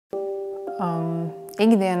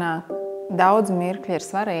Ikdienā daudz mirkļi ir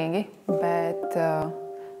svarīgi, bet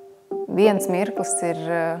viens mirklis ir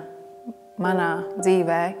manā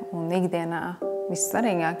dzīvē un ikdienā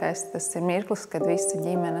vissvarīgākais. Tas ir mirklis, kad visa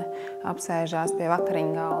ģimene apsēžās pie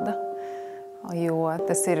vakariņu galda, jo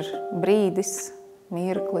tas ir brīdis,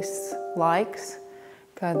 mirklis, laiks,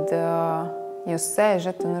 kad jūs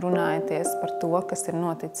sēžat un runājaties par to, kas ir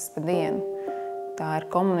noticis pa dienu. Tā ir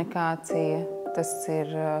komunikācija, tas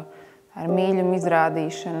ir mīļuma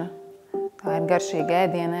izrādīšana, tā ir garšīga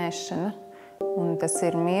ēdiena ēšana, un tas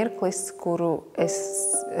ir mirklis, kuru es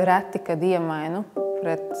reti kad iemainu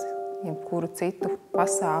pret jebkuru citu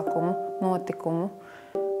pasākumu, notikumu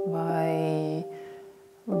vai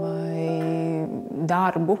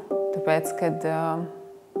darbu, tāpēc, kad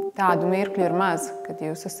tādu mirkļu ir maz, kad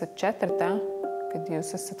jūs esat četratā, kad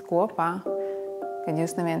jūs esat kopā, kad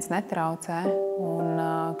jūs neviens netraucē un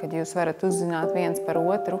kad jūs varat uzzināt viens par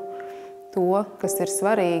otru to, kas ir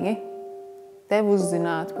svarīgi, tev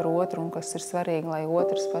uzzināt par otru un kas ir svarīgi, lai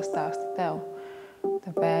otrs pastāsta tev.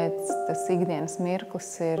 Tāpēc tas ikdienas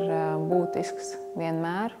mirklis ir būtisks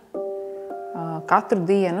vienmēr, katru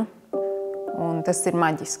dienu, un tas ir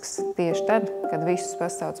maģisks. Tieši tad, kad visus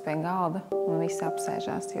pasauc pie galda un visi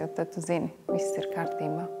apsēžās, jo tad tu zini, viss ir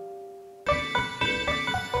kārtībā.